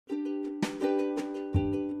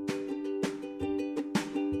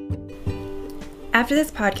After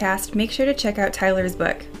this podcast, make sure to check out Tyler's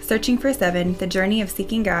book, Searching for Seven, The Journey of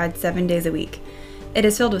Seeking God 7 Days a Week. It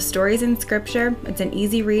is filled with stories in scripture, it's an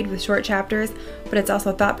easy read with short chapters, but it's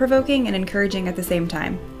also thought-provoking and encouraging at the same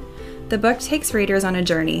time. The book takes readers on a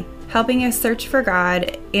journey, helping us search for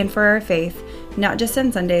God and for our faith, not just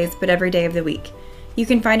on Sundays, but every day of the week. You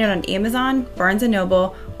can find it on Amazon, Barnes &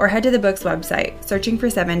 Noble, or head to the book's website,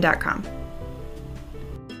 searchingfor7.com.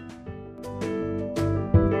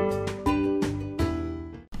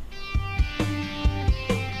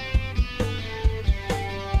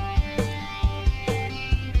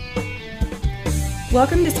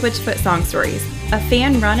 Welcome to Switchfoot Song Stories, a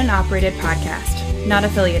fan-run and operated podcast, not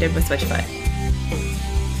affiliated with Switchfoot.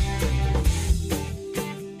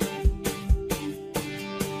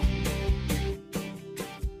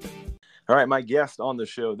 All right, my guest on the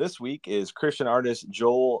show this week is Christian artist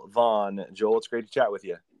Joel Vaughn. Joel, it's great to chat with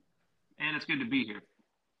you. And it's good to be here.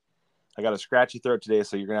 I got a scratchy throat today,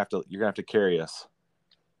 so you're gonna have to carry us.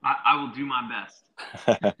 I will do my best.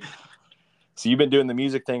 So you've been doing the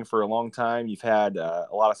music thing for a long time. You've had a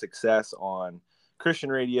lot of success on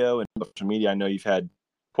Christian radio and social media. I know you've had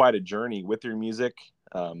quite a journey with your music.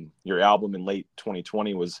 Your album in late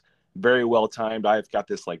 2020 was very well timed. I've got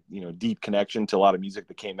this deep connection to a lot of music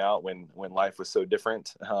that came out when life was so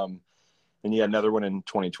different. And you had another one in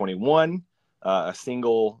 2021, a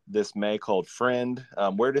single this May called Friend.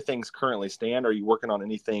 Where do things currently stand? Are you working on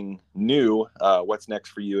anything new? What's next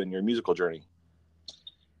for you in your musical journey?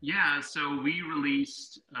 Yeah, so we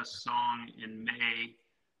released a song in May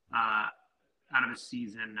out of a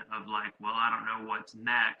season of I don't know what's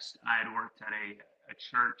next. I had worked at a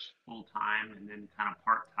church full-time and then kind of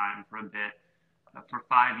part-time for a bit for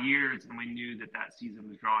 5 years, and we knew that season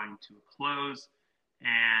was drawing to a close,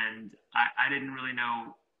 and I didn't really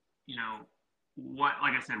know, what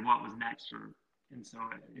was next, and so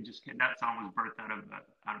that song was birthed out of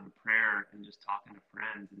a prayer and just talking to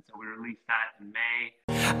friends, and so we released that in May.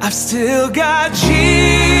 I've still got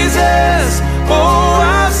Jesus, oh,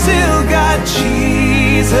 I've still got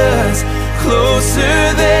Jesus,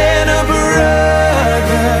 closer than a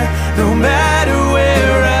brother, no matter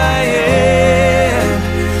where I am.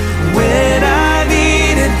 When I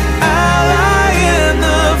need it, I'll lie in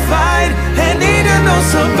the fight, and need to know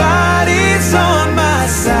somebody's on my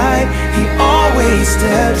side. He always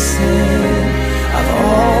steps in, I've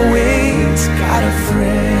always got a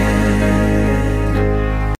friend.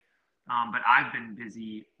 But I've been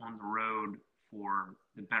busy on the road for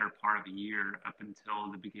the better part of a year up until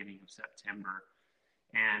the beginning of September.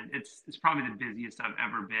 And it's probably the busiest I've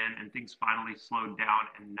ever been, and things finally slowed down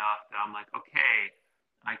enough that I'm like, okay,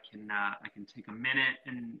 I can take a minute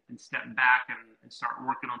and step back and start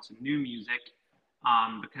working on some new music,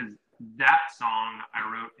 because that song I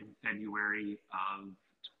wrote in February of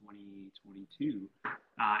 2022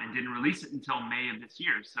 and didn't release it until May of this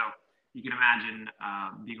year. So you can imagine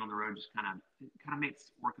being on the road just kind of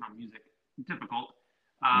makes working on music difficult.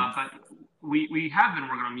 But we have been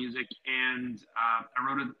working on music, and I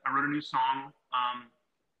wrote a new song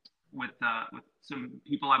with some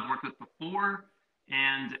people I've worked with before,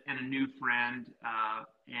 and a new friend,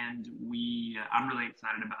 and I'm really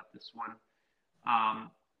excited about this one.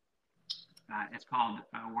 It's called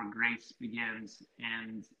Where Grace Begins,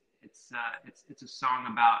 and it's a song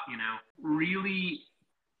about really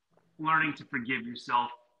learning to forgive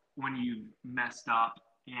yourself when you've messed up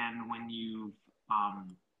and when you've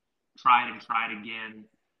tried again,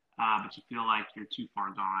 but you feel like you're too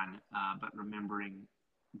far gone. But remembering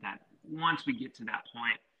that once we get to that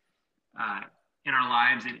point in our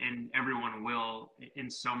lives, and everyone will in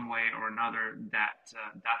some way or another,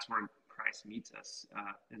 that's where Christ meets us,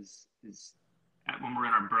 is when we're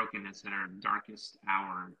in our brokenness, in our darkest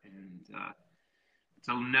hour, and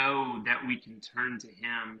to know that we can turn to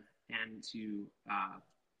Him and to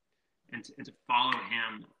follow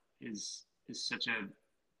Him is such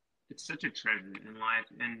a treasure in life.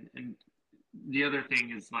 And the other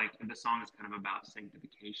thing is, the song is kind of about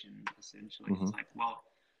sanctification, essentially. Mm-hmm. It's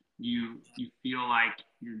you feel like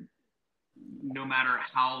you're, no matter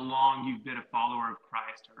how long you've been a follower of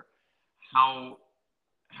Christ, or how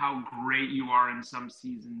great you are in some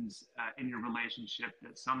seasons in your relationship,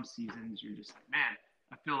 that some seasons you're just like, man,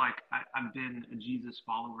 I feel like I've been a Jesus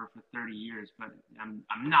follower for 30 years, but I'm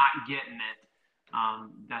not getting it.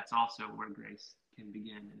 That's also where grace can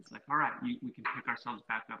begin. And it's like, all right, we can pick ourselves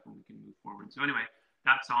back up and we can move forward. So anyway,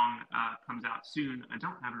 that song comes out soon. I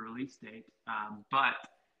don't have a release date, but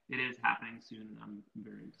it is happening soon. I'm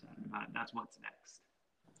very excited about it. That's what's next.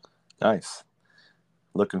 Nice.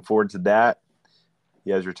 Looking forward to that.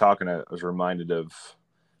 Yeah, as you're talking, I was reminded of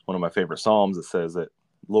one of my favorite Psalms that says that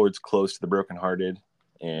Lord's close to the brokenhearted.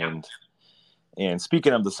 And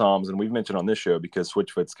speaking of the Psalms, and we've mentioned on this show, because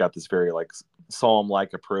Switchfoot's got this very like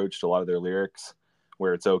psalm-like approach to a lot of their lyrics,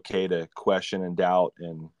 where it's okay to question and doubt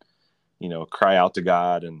and, you know, cry out to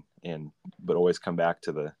God but always come back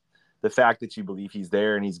to the fact that you believe he's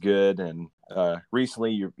there and he's good. And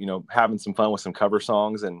recently you're, you know, having some fun with some cover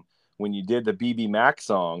songs. And when you did the BB Mac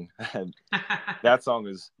song, that song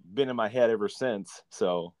has been in my head ever since.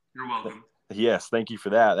 So you're welcome. Yes, thank you for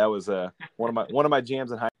that. That was one of my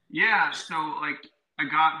jams in high. Yeah, so like I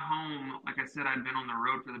got home, like I said, I'd been on the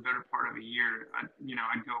road for the better part of a year.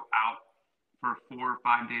 I'd go out for 4 or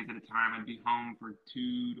 5 days at a time. I'd be home for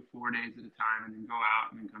 2 to 4 days at a time, and then go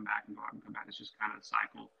out and then come back and go out and come back. It's just kind of a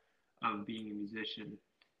cycle of being a musician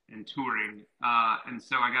and touring. And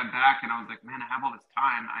so I got back and I was like, man, I have all this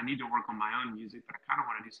time. I need to work on my own music, but I kind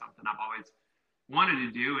of want to do something I've always wanted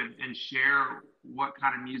to do and share what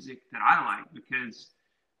kind of music that I like, because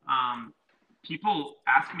people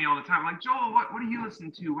ask me all the time, like, Joel, what do you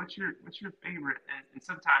listen to? What's your favorite? And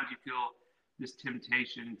sometimes you feel this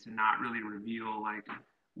temptation to not really reveal like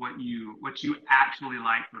what you actually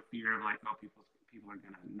like, for fear of like, oh, people are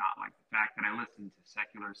gonna not like the fact that I listen to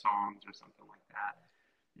secular songs or something like that.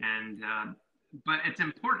 And but it's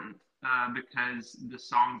important because the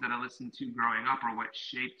songs that I listened to growing up are what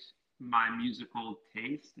shaped my musical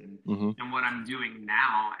taste and what I'm doing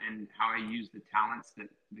now, and how I use the talents that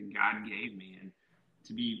God gave me. And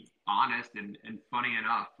to be honest and funny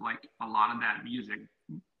enough, like a lot of that music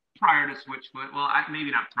prior to Switchfoot, well,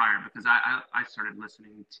 maybe not prior, because I started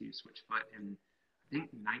listening to Switchfoot in, I think,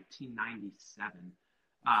 1997.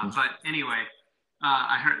 But anyway,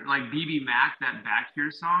 I heard like BB Mac, that Back Here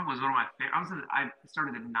song was one of my favorite. I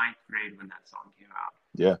started in 9th grade when that song came out.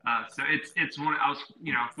 Yeah. So it's one, I was,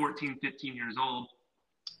 14, 15 years old.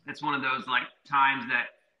 It's one of those like times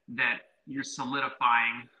that you're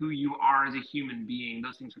solidifying who you are as a human being.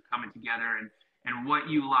 Those things are coming together, and what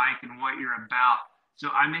you like and what you're about. So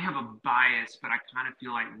I may have a bias, but I kind of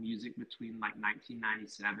feel like music between like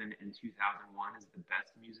 1997 and 2001 is the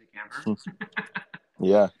best music ever.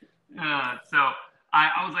 Yeah. So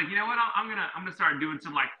I was like, you know what? I'm gonna start doing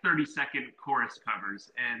some like 30-second chorus covers,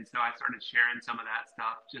 and so I started sharing some of that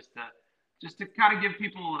stuff just to kind of give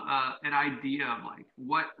people an idea of like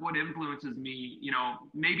what influences me.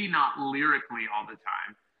 Maybe not lyrically all the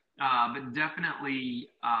time, but definitely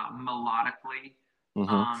melodically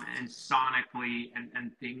and sonically,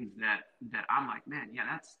 and things that I'm like, man, yeah,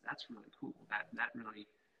 that's really cool. That really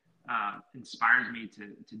inspires me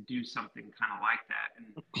to do something kind of like that.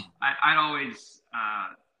 And I'd always,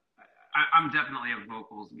 I'm definitely a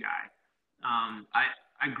vocals guy.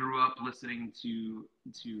 I grew up listening to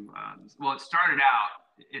well, it started out,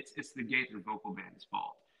 it's the Gaither Vocal Band's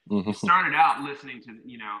fault. It started out listening to,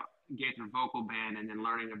 Gaither Vocal Band, and then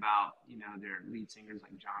learning about, their lead singers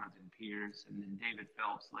like Jonathan Pierce, and then David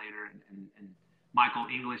Phelps later, and Michael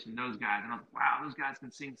English, and those guys. And I was like, wow, those guys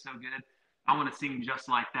can sing so good. I want to sing just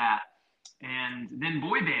like that. And then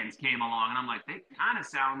boy bands came along, and I'm like, they kind of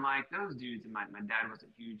sound like those dudes. And my dad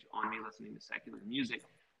wasn't huge on me listening to secular music,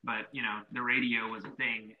 but the radio was a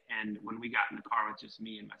thing. And when we got in the car with just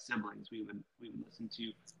me and my siblings, we would listen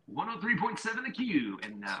to 103.7 The Q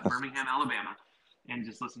in Birmingham, Alabama, and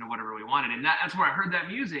just listen to whatever we wanted. And that's where I heard that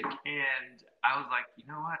music, and I was like, you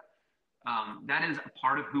know what? That is a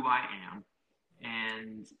part of who I am,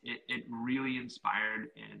 and it really inspired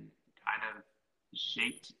and kind of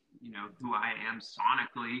shaped, who I am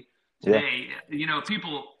sonically today. Yeah.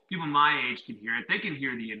 People my age can hear it. They can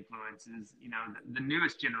hear the influences. The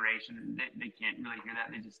newest generation, they can't really hear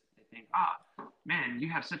that. They think, man, you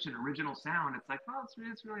have such an original sound. It's like, well,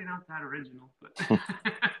 it's really not that original.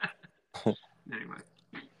 But anyway.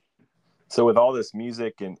 So with all this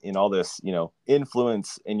music and all this,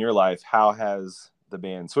 influence in your life, how has the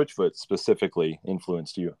band Switchfoot specifically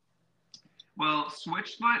influenced you? Well,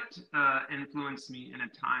 Switchfoot influenced me in a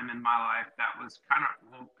time in my life that was kind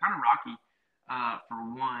of rocky, for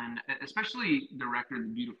one, especially the record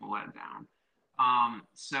 "The Beautiful Letdown."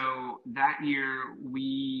 So that year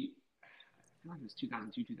I feel like it was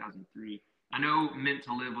 2002, 2003. I know Meant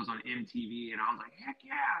to Live was on MTV, and I was like, heck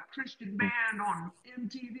yeah, Christian band on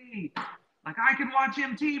MTV. Like, I can watch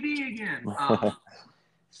MTV again.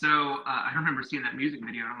 So I remember seeing that music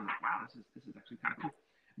video, and I was like, wow, this is actually kind of cool.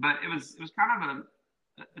 But it was kind of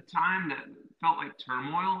a time that felt like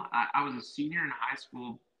turmoil. I was a senior in high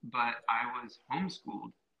school, but I was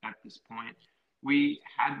homeschooled at this point. We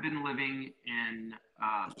had been living in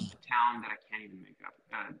a town that I can't even make up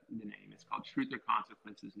the name. It's called Truth or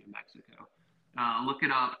Consequences, New Mexico. Look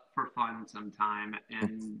it up for fun sometime.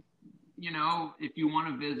 And, if you want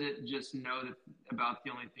to visit, just know that about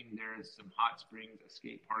the only thing there is some hot springs, a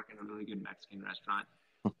skate park, and a really good Mexican restaurant.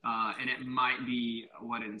 And it might be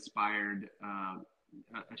what inspired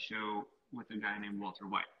a show with a guy named Walter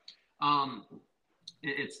White.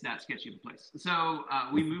 It's that sketchy of a place. So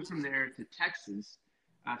we moved from there to Texas,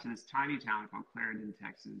 to this tiny town called Clarendon,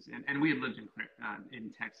 Texas. And we had lived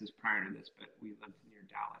in Texas prior to this, but we lived near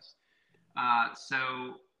Dallas.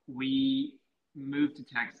 So we moved to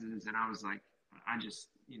Texas, and I was like, I just,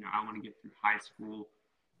 I want to get through high school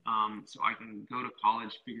so I can go to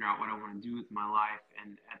college, figure out what I want to do with my life.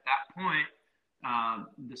 And at that point,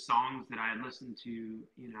 the songs that I had listened to,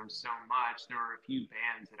 so much, there were a few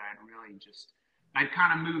bands that I'd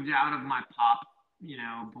kind of moved out of my pop,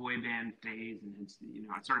 boy band phase. And it's,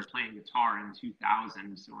 I started playing guitar in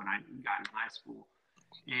 2000. So when I got in high school,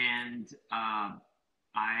 and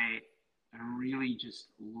I really just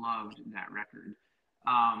loved that record.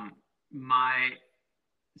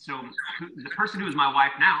 So the person who is my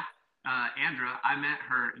wife now, Andra, I met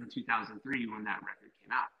her in 2003 when that record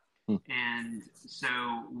came out. And so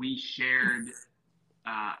we shared,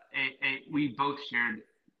 we both shared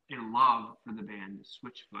a love for the band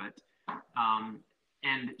Switchfoot.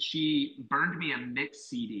 And she burned me a mix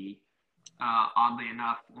CD, oddly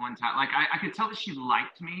enough, one time. Like I could tell that she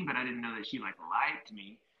liked me, but I didn't know that she liked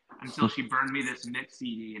me until she burned me this mix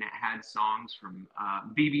CD, and it had songs from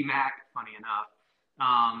BB Mac, funny enough.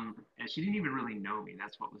 And she didn't even really know me.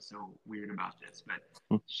 That's what was so weird about this. But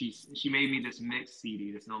she made me this mix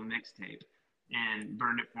CD, this little mixtape, and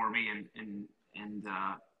burned it for me and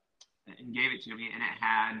gave it to me. And it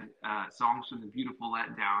had songs from The Beautiful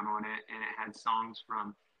Letdown on it, and it had songs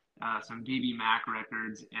from some BB Mac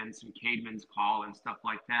records and some Caedmon's Call and stuff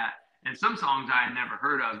like that. And some songs I had never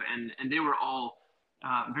heard of, and they were all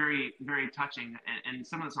very, very touching. And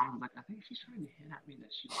some of the songs I was like, I think she's trying to hint at me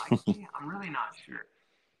that she likes me. I'm really not sure.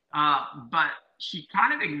 But she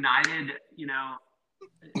kind of ignited,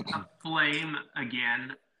 a flame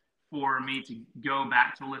again for me to go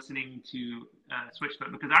back to listening to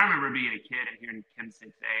Switchfoot, because I remember being a kid and hearing Chem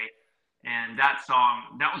 6A, and that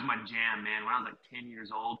song, that was my jam, man. When I was like 10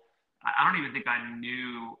 years old, I don't even think I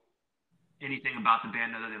knew anything about the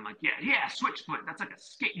band other than like, yeah, Switchfoot. That's like a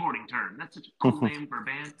skateboarding term. That's such a cool name for a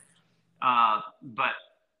band. But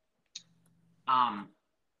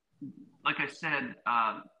like I said,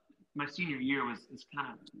 my senior year was kind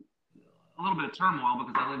of a little bit of turmoil,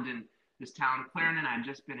 because I lived in this town, Clarendon. I had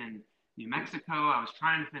just been in New Mexico. I was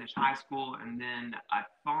trying to finish high school, and then I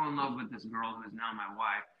fall in love with this girl who is now my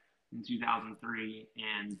wife in 2003.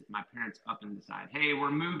 And my parents up and decide, hey,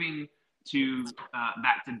 we're moving to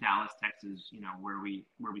back to Dallas, Texas, where we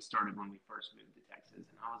started when we first moved to Texas.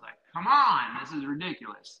 And I was like, come on, this is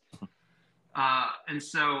ridiculous. And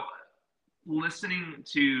so listening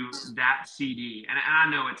to that CD, and I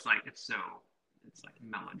know it's like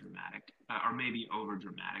melodramatic, or maybe over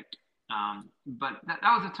dramatic. But that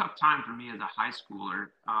was a tough time for me as a high schooler.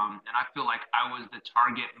 And I feel like I was the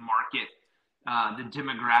target market, the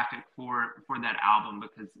demographic for that album,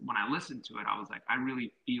 because when I listened to it, I was like, I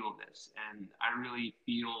really feel this, and I really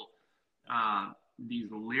feel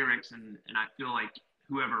these lyrics, and I feel like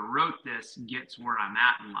whoever wrote this gets where I'm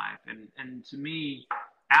at in life. And to me,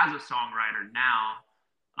 as a songwriter now,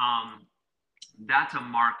 that's a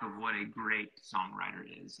mark of what a great songwriter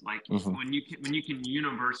is. Like when you can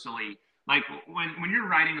universally, like when you're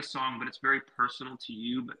writing a song, but it's very personal to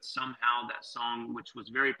you, but somehow that song, which was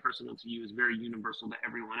very personal to you, is very universal to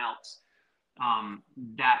everyone else.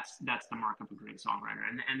 That's the mark of a great songwriter.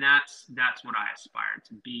 And that's what I aspire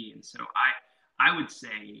to be. And so I would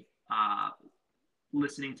say,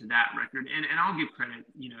 listening to that record, and I'll give credit,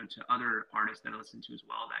 to other artists that I listened to as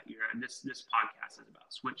well that year. And this podcast is about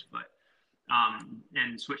Switchfoot.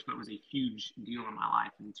 And Switchfoot was a huge deal in my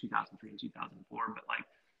life in 2003 and 2004. But like,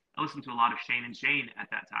 I listened to a lot of Shane and Shane at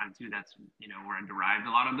that time too. That's, where I derived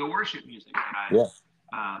a lot of the worship music that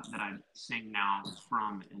I sing now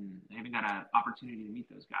from. And I even got an opportunity to meet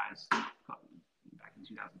those guys back in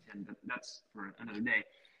 2010, but that's for another day.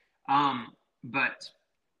 But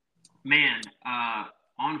man,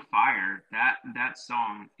 On Fire, that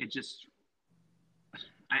song, it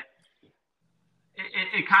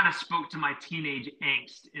kind of spoke to my teenage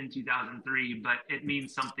angst in 2003, but it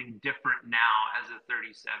means something different now as a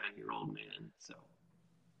 37-year-old man. So.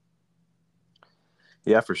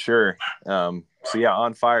 Yeah, for sure. So yeah,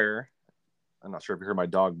 On Fire. I'm not sure if you heard my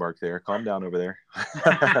dog bark there. Calm down over there.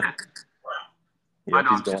 My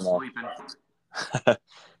dog's just sleeping.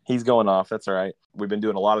 He's going off. That's all right. We've been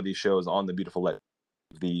doing a lot of these shows on the Beautiful Let,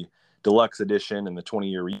 the deluxe edition and the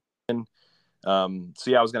 20-year reunion.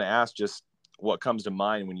 So yeah, I was going to ask, just what comes to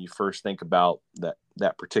mind when you first think about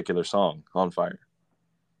that particular song, On Fire?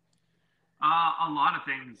 A lot of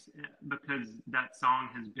things, because that song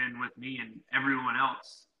has been with me and everyone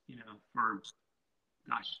else, for,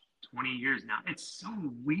 gosh, 20 years now. It's so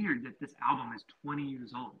weird that this album is 20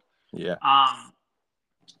 years old. Yeah.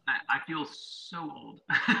 I feel so old,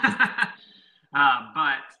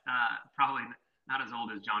 but probably not as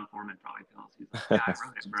old as John Foreman probably feels. He's like, yeah, I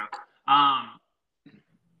wrote it, bro.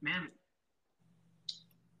 Man,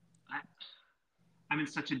 I'm in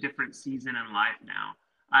such a different season in life now.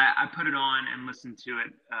 I put it on and listened to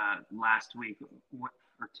it last week or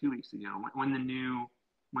 2 weeks ago when the new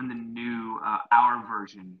Our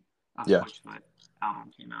version of Switchfoot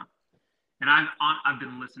album came out, and I've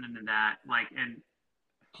been listening to that and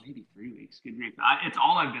maybe 3 weeks. Good grief! It's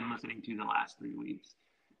all I've been listening to the last 3 weeks,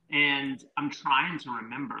 and I'm trying to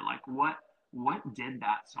remember what did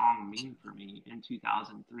that song mean for me in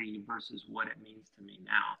 2003 versus what it means to me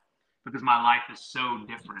now, because my life is so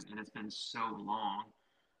different and it's been so long.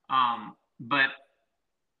 But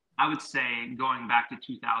I would say, going back to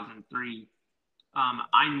 2003,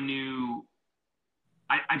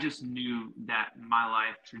 I just knew that my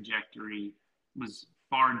life trajectory was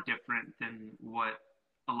far different than what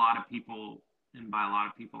a lot of people, and by a lot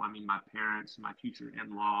of people, I mean my parents, my future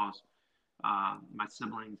in-laws, my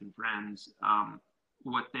siblings and friends,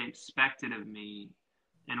 what they expected of me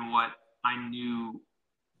and what I knew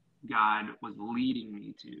God was leading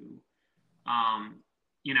me to.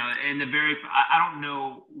 And I don't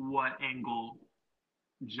know what angle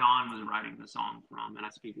John was writing the song from, and I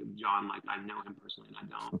speak of John like I know him personally,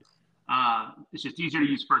 and I don't. It's just easier to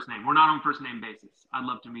use first name. We're not on first name basis. I'd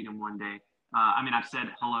love to meet him one day. I've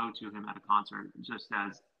said hello to him at a concert, just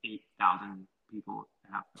as 8,000 people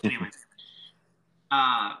have. Anyway,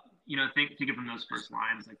 think of from those first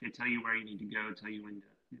lines, like they tell you where you need to go, tell you when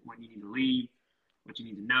you need to leave, what you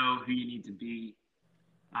need to know, who you need to be.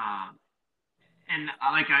 And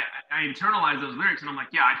I internalize those lyrics, and I'm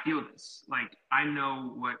like, yeah, I feel this. Like, I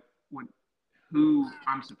know who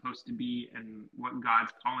I'm supposed to be and what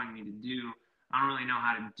God's calling me to do. I don't really know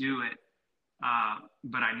how to do it,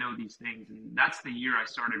 but I know these things. And that's the year I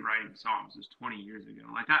started writing songs. It was 20 years ago.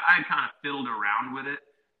 Like, I kind of fiddled around with it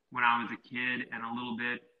when I was a kid, and a little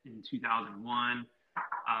bit in 2001.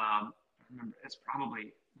 I remember it's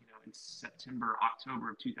probably, in September, October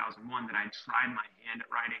of 2001 that I tried my hand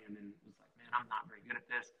at writing, and then was like, man, I'm not very good at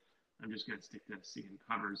this. I'm just going to stick to singing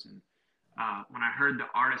covers. And when I heard the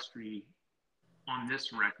artistry on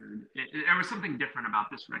this record, there was something different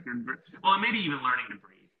about this record. Well, maybe even Learning to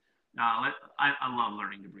Breathe. I love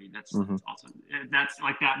Learning to Breathe. That's awesome. That's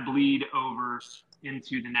like that bleed over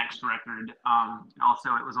into the next record.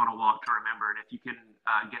 Also, it was on A Walk to Remember. And if you can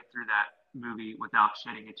get through that movie without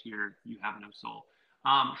shedding a tear, you have no soul.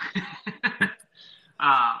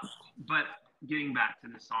 But getting back to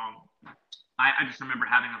the song, I just remember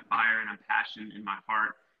having a fire and a passion in my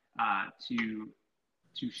heart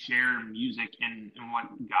to share music and what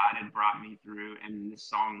God had brought me through, and this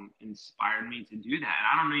song inspired me to do that. And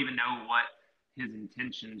I don't even know what his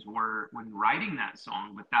intentions were when writing that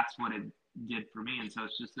song, but that's what it did for me. And so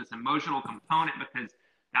it's just this emotional component, because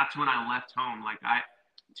that's when I left home.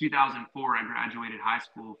 2004, I graduated high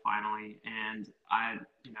school finally, and I,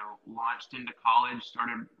 launched into college,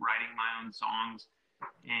 started writing my own songs,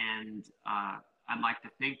 and I'd like to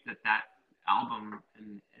think that album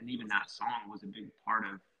and even that song was a big part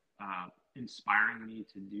of inspiring me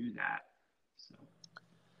to do that. So.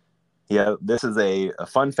 Yeah, this is a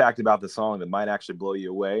fun fact about the song that might actually blow you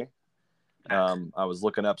away. I was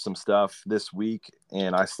looking up some stuff this week,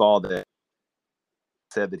 and I saw that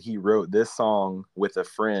said that he wrote this song with a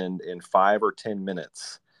friend in 5 or 10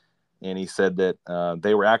 minutes. And he said that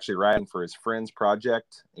they were actually writing for his friend's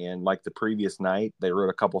project. And like the previous night, they wrote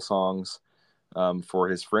a couple songs for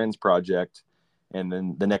his friend's project. And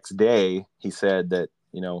then the next day, he said that,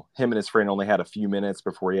 him and his friend only had a few minutes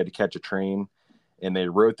before he had to catch a train. And they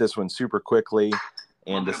wrote this one super quickly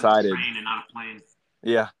and decided. Train and not a plane.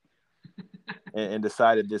 Yeah. and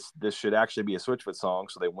decided this should actually be a Switchfoot song.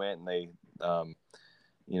 So they went and they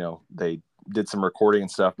they did some recording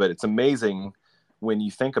and stuff. But it's amazing when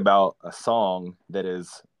you think about a song that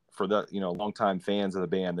is for the, longtime fans of the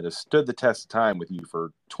band that has stood the test of time with you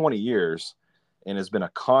for 20 years and has been a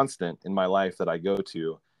constant in my life that I go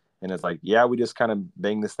to. And it's like, yeah, we just kind of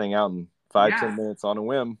bang this thing out in 5-10 minutes on a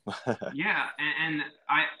whim. Yeah. And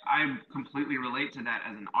I completely relate to that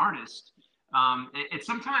as an artist. It's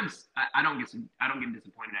sometimes I don't get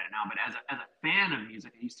disappointed at it now, but as a fan of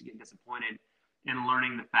music, I used to get disappointed in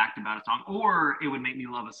learning the fact about a song, or it would make me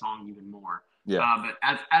love a song even more. Yeah. But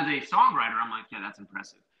as a songwriter, I'm like, yeah, that's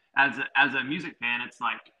impressive. as a music fan, it's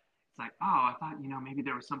like, oh, I thought, maybe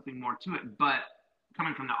there was something more to it. But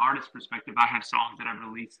coming from the artist perspective, I have songs that I've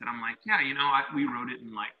released that I'm like, yeah, we wrote it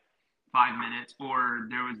in like 5 minutes. Or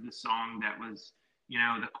there was this song that was,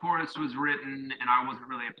 the chorus was written and I wasn't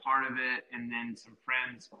really a part of it. And then some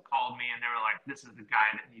friends called me and they were like, this is the guy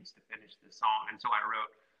that needs to finish the song. And so I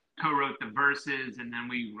co-wrote the verses, and then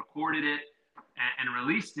we recorded it and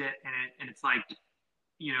released it. And it's like,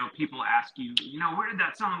 people ask you, where did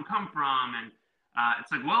that song come from? And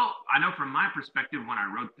it's like, well, I know from my perspective, when I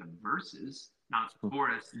wrote the verses, not the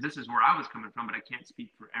chorus, this is where I was coming from, but I can't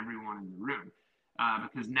speak for everyone in the room.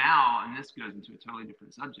 Because now, and this goes into a totally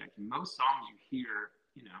different subject, most songs you hear,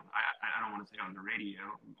 I don't want to say on the radio,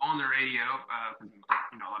 because,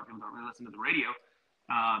 a lot of people don't really listen to the radio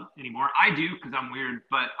anymore. I do, because I'm weird,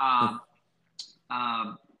 but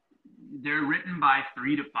they're written by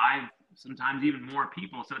 3 to 5, sometimes even more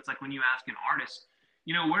people. So it's like when you ask an artist,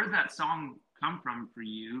 where does that song come from for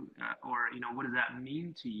you? Or, what does that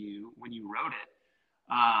mean to you when you wrote it?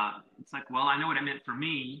 It's like, well, I know what it meant for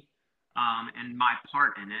me and my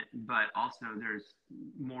part in it, but also there's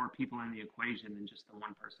more people in the equation than just the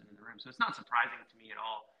one person in the room. So it's not surprising to me at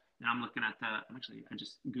all. And I'm looking at I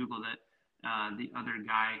just Googled it, the other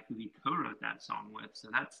guy who he co-wrote that song with. So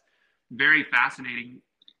that's very fascinating,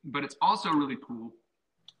 but it's also really cool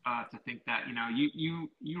to think that,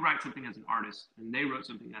 you write something as an artist and they wrote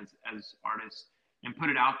something as artists and put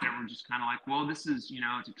it out there. We're just kind of like, well, this is,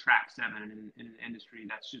 it's a track 7 in an industry.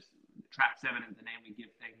 That's just, track 7 is the name we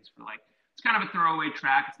give things for. Like, it's kind of a throwaway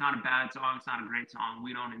track. It's not a bad song. It's not a great song.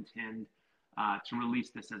 We don't intend to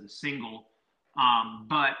release this as a single,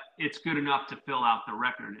 but it's good enough to fill out the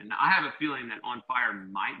record. And I have a feeling that On Fire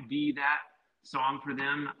might be that song for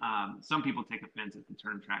them. Some people take offense at the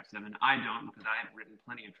term track 7. I don't, because I have written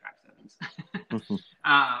plenty of track 7s.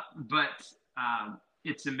 But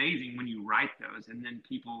it's amazing when you write those, and then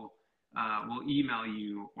people will email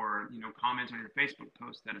you or comment on your Facebook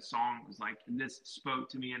post that a song was like, this spoke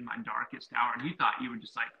to me in my darkest hour, and you thought you were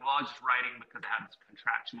just like, well, I was just writing because I had this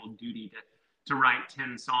contractual duty to write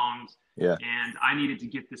 10 songs, and I needed to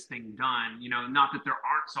get this thing done. Not that there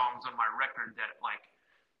aren't songs on my record that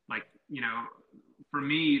like for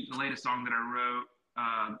me, the latest song that I wrote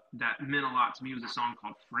that meant a lot to me was a song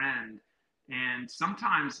called Friend. And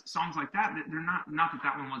sometimes songs like that, they're not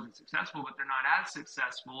that one wasn't successful, but they're not as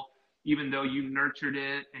successful, even though you nurtured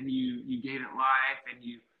it and you gave it life and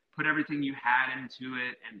you put everything you had into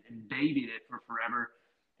it and babied it for forever.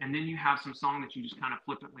 And then you have some song that you just kind of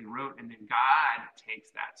flippantly wrote, and then God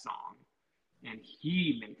takes that song and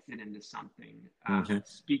he makes it into something that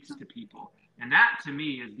speaks to people. And that, to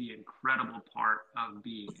me, is the incredible part of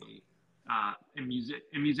being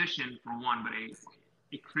a musician, for one, but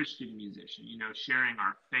a Christian musician, sharing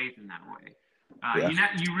our faith in that way.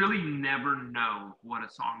 You really never know what a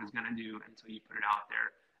song is going to do until you put it out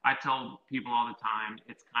there. I tell people all the time,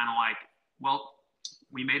 it's kind of like, well,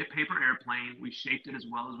 we made a paper airplane. We shaped it as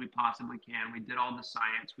well as we possibly can. We did all the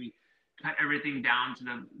science. We cut everything down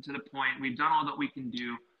to the point. We've done all that we can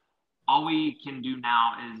do. All we can do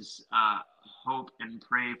now is hope and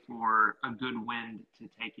pray for a good wind to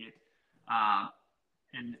take it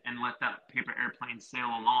and let that paper airplane sail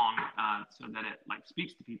along so that it like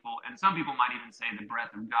speaks to people. And some people might even say the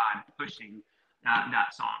breath of God pushing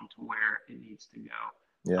that song to where it needs to go.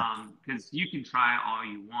 Because you can try all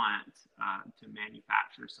you want to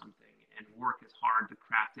manufacture something and work as hard to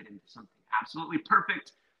craft it into something absolutely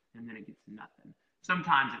perfect, and then it gets nothing.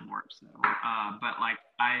 Sometimes it works though. But like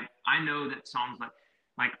I know that songs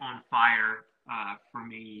like On Fire for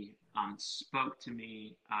me spoke to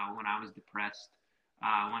me when I was depressed,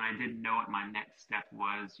 when I didn't know what my next step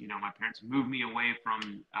was. My parents moved me away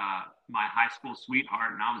from my high school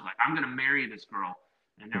sweetheart, and I was like, I'm gonna marry this girl.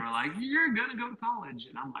 And they were like, you're going to go to college.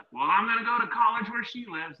 And I'm like, well, I'm going to go to college where she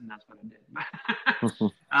lives. And that's what I did.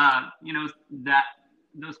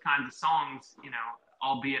 Those kinds of songs,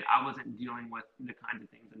 albeit I wasn't dealing with the kinds of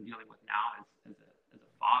things I'm dealing with now as a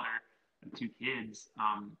father of 2 kids,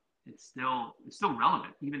 it's still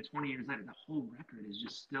relevant. Even 20 years later, the whole record is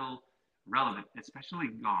just still relevant, especially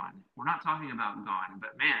Gone. We're not talking about Gone,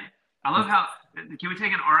 but man, I love how, can we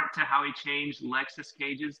take an arc to how he changed Lexus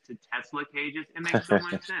cages to Tesla cages? It makes so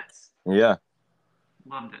much sense. Yeah.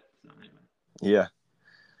 Loved it. So anyway. Yeah.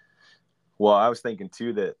 Well, I was thinking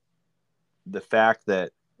too that the fact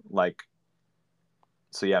that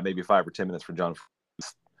maybe 5 or 10 minutes for John,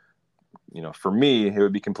 for me, it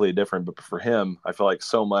would be completely different. But for him, I feel like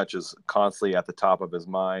so much is constantly at the top of his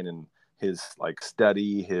mind, and his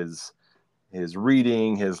study, his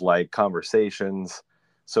reading, his conversations.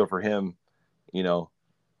 So for him,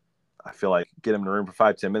 I feel like get them in a room for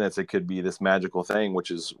 5-10 minutes, it could be this magical thing,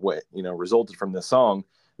 which is what, you know, resulted from this song.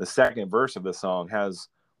 The second verse of the song has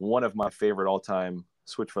one of my favorite all-time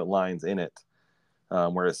Switchfoot lines in it,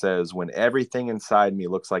 where it says, "When everything inside me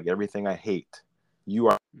looks like everything I hate, you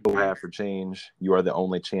are so glad for change. You are the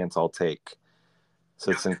only chance I'll take."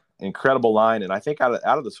 So it's an incredible line. And I think out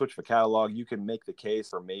of the Switchfoot catalog, you can make the case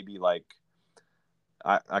for maybe like,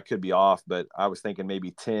 I could be off, but I was thinking maybe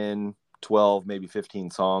 10, 12, maybe 15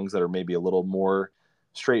 songs that are maybe a little more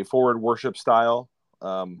straightforward worship style.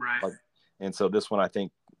 And so this one, I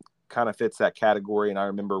think, kind of fits that category. And I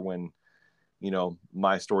remember when, you know,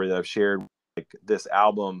 my story that I've shared, like this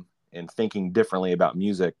album and thinking differently about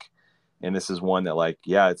music. And this is one that, like,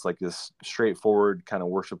 yeah, it's like this straightforward kind of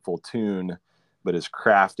worshipful tune, but is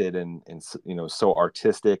crafted and, you know, so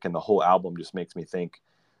artistic. And the whole album just makes me think,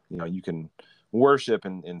 you know, you can worship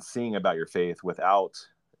and sing about your faith without,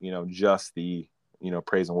 you know, just the, you know,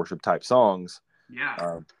 praise and worship type songs.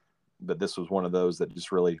 But this was one of those that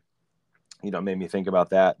just really, you know, made me think about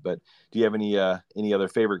that. But do you have any other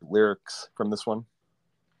favorite lyrics from this one?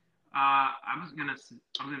 I was gonna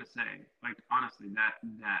say, like, honestly,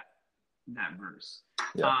 that verse,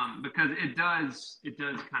 because it does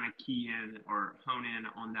kind of key in or hone in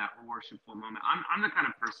on that worshipful moment. I'm the kind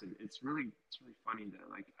of person. It's really funny though.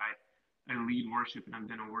 Like I lead worship and I've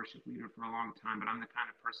been a worship leader for a long time, but I'm the kind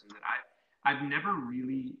of person that I've never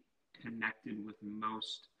really connected with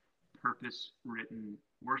most purpose written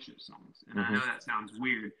worship songs. And I know that sounds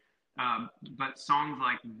weird, but songs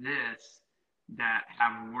like this that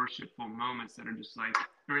have worshipful moments that are just like,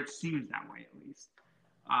 or it seems that way at least.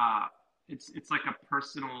 It's like a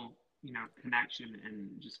personal, you know, connection and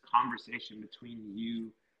just conversation between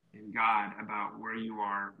you and God about where you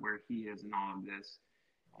are, where He is, and all of this,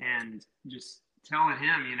 and just telling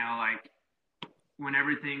Him, you know, like, when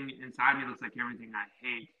everything inside me looks like everything I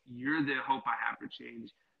hate, you're the hope I have for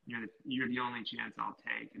change. You're the only chance I'll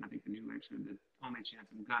take. And I think the new lyrics are the only chance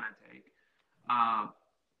I'm gonna take. I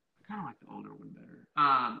kind of like the older one better.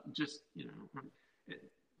 Just, you know,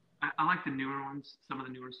 I like the newer ones, some of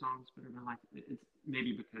the newer songs better than it's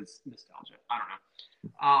maybe because nostalgia. I don't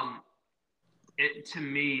know. To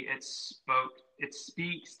me, it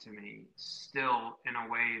speaks to me still in a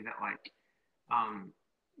way that, like,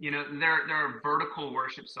 you know, there are vertical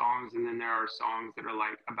worship songs, and then there are songs that are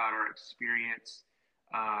like about our experience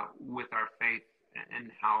with our faith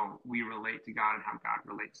and how we relate to God and how God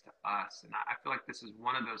relates to us. And I feel like this is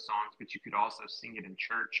one of those songs, but you could also sing it in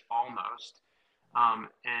church almost,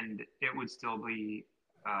 and it would still be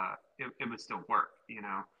it would still work, you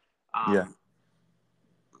know.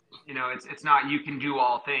 You know, it's not "You Can Do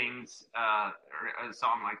All Things" or a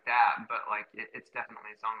song like that, but like it's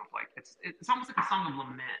definitely a song of, like, it's almost like a song of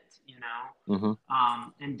lament, you know.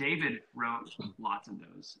 And David wrote lots of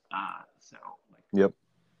those, so, like,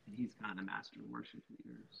 and he's kind of the master worship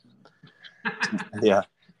leader. So. Yeah.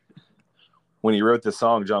 When he wrote this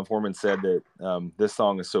song, John Foreman said that this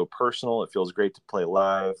song is so personal. It feels great to play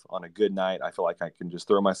live on a good night. I feel like I can just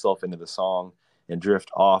throw myself into the song and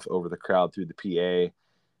drift off over the crowd through the PA.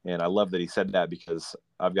 And I love that he said that, because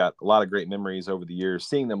I've got a lot of great memories over the years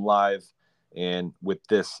seeing them live. And with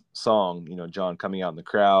this song, you know, John coming out in the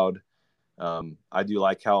crowd, I do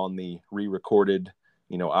like how on the re-recorded,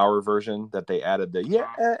 you know, our version, that they added the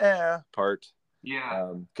 "yeah" part.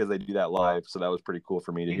 Because they do that live. So that was pretty cool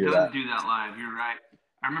for me to hear that. He does do that live. You're right.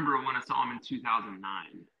 I remember when I saw him in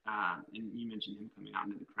 2009, and you mentioned him coming out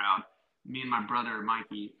into the crowd. Me and my brother,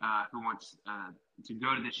 Mikey, who wants to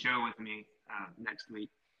go to the show with me next week,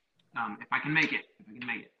 if I can make it.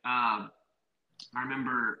 I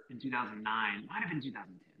remember in 2009, might have been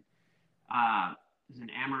 2010. It was in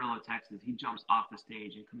Amarillo, Texas. He jumps off the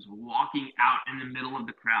stage and comes walking out in the middle of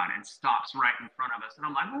the crowd and stops right in front of us. And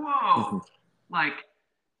I'm like, whoa! Like,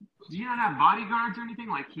 do you not have bodyguards or anything?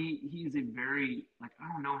 Like, he's a very, like, I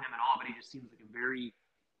don't know him at all, but he just seems like a very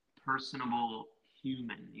personable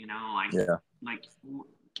human, you know? Like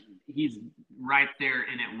he's right there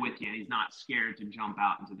in it with you, and he's not scared to jump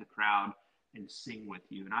out into the crowd and sing with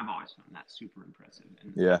you. And I've always found that super impressive.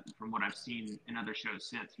 And from what I've seen in other shows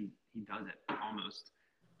since, he does it almost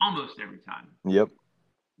every time. Yep.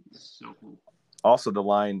 It's so cool. Also the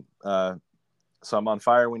line, so I'm on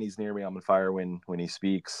fire when he's near me. I'm on fire when he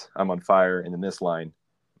speaks. I'm on fire. And in this line,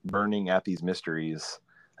 burning at these mysteries.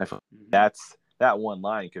 I feel that one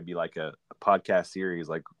line could be like a podcast series.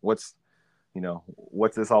 Like, what's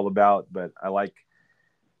this all about? But I like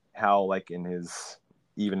how, like, in his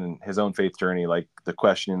own faith journey, like the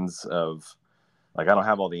questions of, like, I don't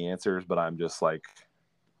have all the answers, but I'm just like,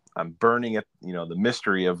 I'm burning at, you know, the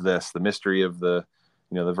mystery of this, the mystery of the,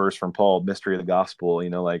 you know, the verse from Paul, mystery of the gospel, you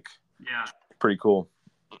know, like, pretty cool.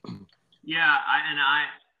 Yeah,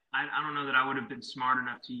 I don't know that I would have been smart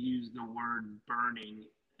enough to use the word burning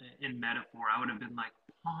in metaphor. I would have been like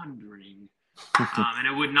pondering, and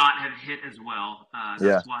it would not have hit as well.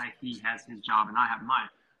 That's why he has his job and I have mine,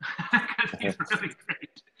 because he's really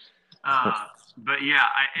great. But yeah,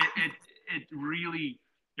 it really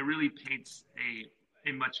paints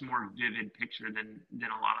a much more vivid picture than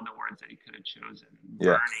a lot of the words that he could have chosen.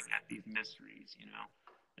 Burning at these mysteries, you know,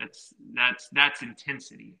 that's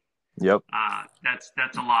intensity. Yep.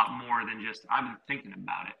 That's a lot more than just I've been thinking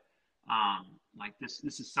about it. Like this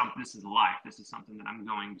is life. This is something that I'm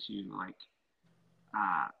going to like.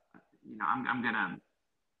 You know, I'm gonna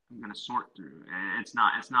sort through. It's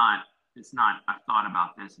not. I thought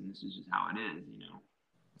about this, and this is just how it is. You know.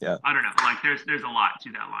 Yeah. I don't know. Like there's a lot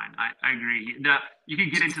to that line. I agree. You can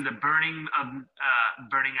get into the burning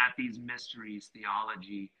at these mysteries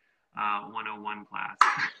theology 101 class.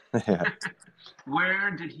 Yeah.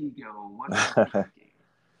 Where did he go? What was he thinking?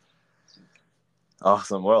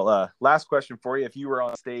 Awesome. Well, last question for you. If you were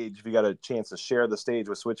on stage, if you got a chance to share the stage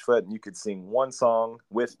with Switchfoot and you could sing one song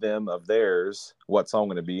with them of theirs, what song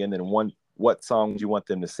would it be? And then what song do you want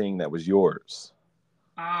them to sing that was yours?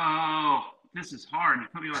 Oh, this is hard. You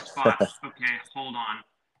put me on the spot. Okay, hold on.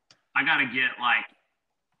 I got to get like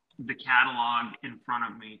the catalog in front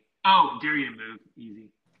of me. Oh, Dare You to Move.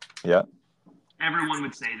 Easy. Yeah. Everyone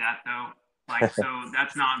would say that though. Like, so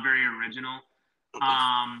that's not very original.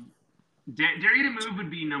 Dare You to Move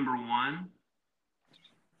would be number one.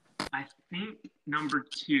 I think number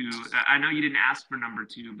two, I know you didn't ask for number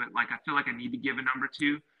two, but like, I feel like I need to give a number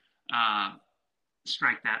two.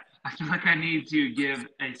 Strike that. I feel like I need to give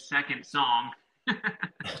a second song.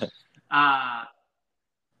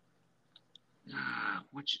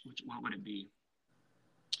 What would it be?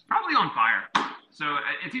 Probably On Fire. So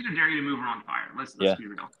it's either Dare You to Move or On Fire. Let's be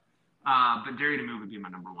real. But Dare You to Move would be my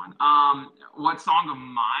number one. What song of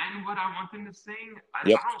mine would I want them to sing? I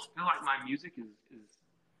don't feel like my music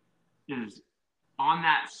is on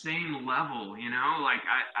that same level, you know? Like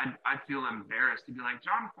I'd feel embarrassed to be like,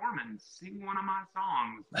 John Foreman, sing one of my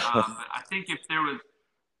songs. But I think if there was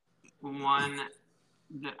one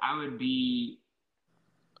that I would be,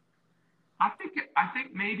 I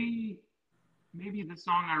think maybe the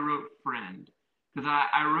song I wrote, Friend, because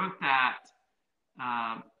I wrote that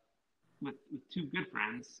with two good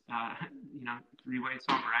friends, you know, three-way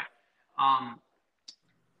songwriter.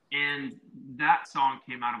 And that song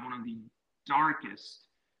came out of one of the darkest,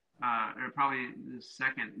 or probably the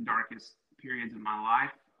second darkest periods of my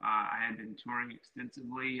life. I had been touring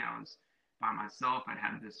extensively. I was by myself. I'd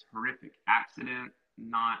had this horrific accident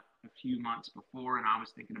not a few months before, and I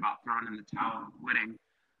was thinking about throwing in the towel and quitting.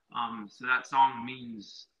 So that song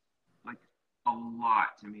means like a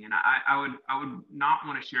lot to me, and I would not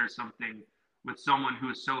want to share something with someone who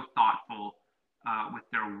is so thoughtful with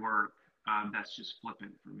their work. That's just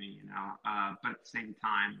flippant for me, you know. But at the same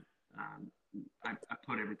time, I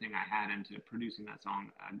put everything I had into producing that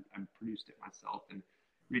song. I produced it myself and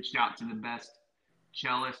reached out to the best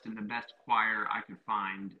cellist and the best choir I could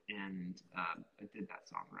find, and I did that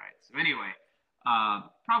song right. So anyway,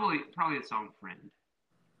 probably a song, Friend.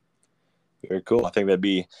 Very cool. I think that'd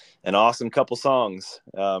be an awesome couple songs.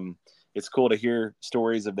 It's cool to hear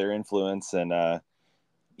stories of their influence and,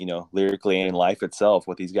 you know, lyrically and in life itself,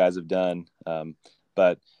 what these guys have done.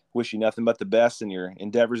 But wish you nothing but the best in your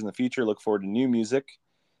endeavors in the future. Look forward to new music.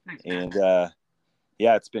 Thanks, and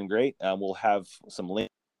yeah, it's been great. We'll have some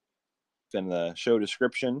links in the show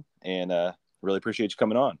description, and really appreciate you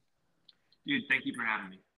coming on. Dude, thank you for having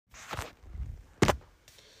me.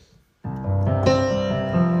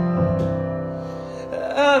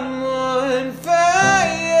 I'm on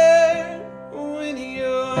fire when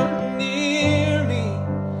you're near me.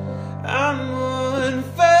 I'm on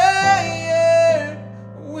fire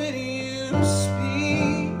when you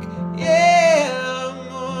speak. Yeah,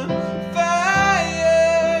 I'm on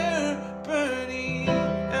fire, burning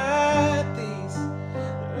at these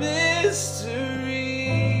mysteries.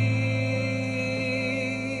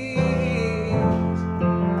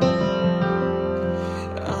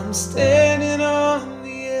 I'm staying